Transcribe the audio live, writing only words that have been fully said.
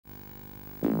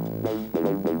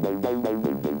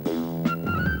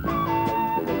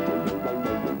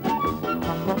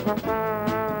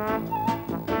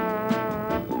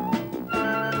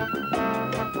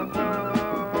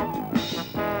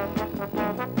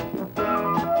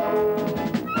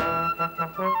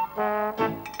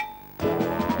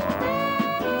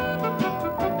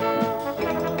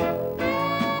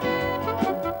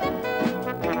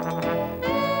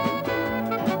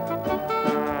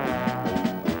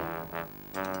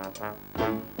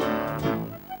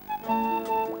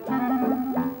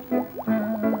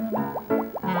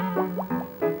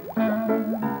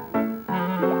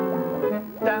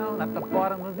Down at the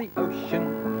bottom of the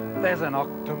ocean, there's an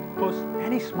octopus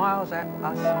and he smiles at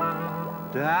us.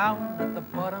 Down at the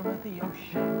bottom of the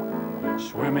ocean,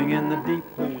 swimming in the deep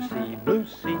blue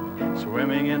sea,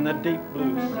 swimming in the deep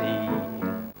blue sea.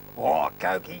 Oh,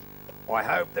 Cokey, I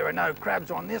hope there are no crabs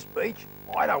on this beach.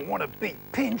 I don't want to be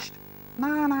pinched.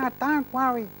 No, don't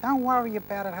worry. Don't worry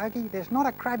about it, Hokey. There's not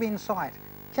a crab in sight.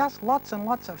 Just lots and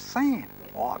lots of sand.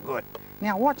 Oh, good.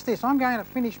 Now watch this. I'm going to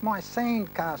finish my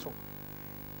sand castle.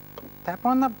 Tap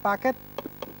on the bucket.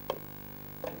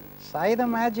 Say the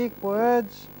magic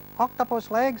words, octopus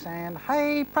legs, and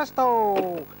hey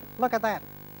presto! Look at that.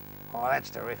 Oh, that's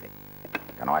terrific.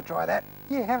 Can I try that?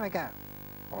 Yeah, have a go.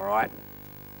 All right.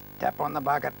 Tap on the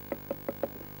bucket.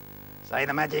 Say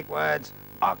the magic words,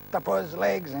 octopus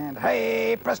legs, and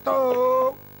hey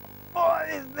presto! Oh,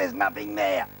 there's nothing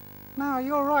there. No,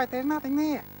 you're right. There's nothing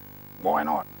there. Why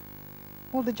not?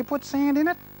 Well, did you put sand in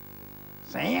it?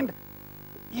 Sand?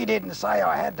 You didn't say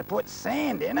I had to put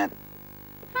sand in it.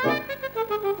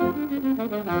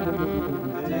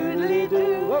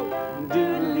 Doodly-doo,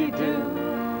 doodly-doo.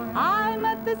 I'm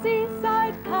at the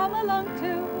seaside, come along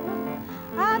too.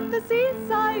 At the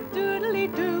seaside,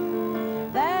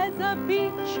 doodly-doo. There's a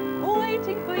beach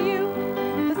waiting for you.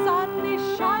 The sun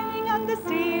is shining and the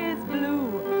sea is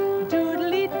blue.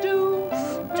 Doodly-doo,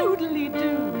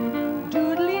 doodly-doo.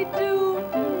 Doodly-doo,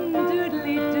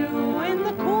 doodly-doo. In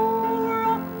the cool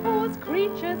rock pools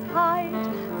creatures hide.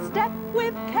 Step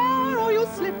with care or you'll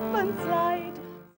slip and slide.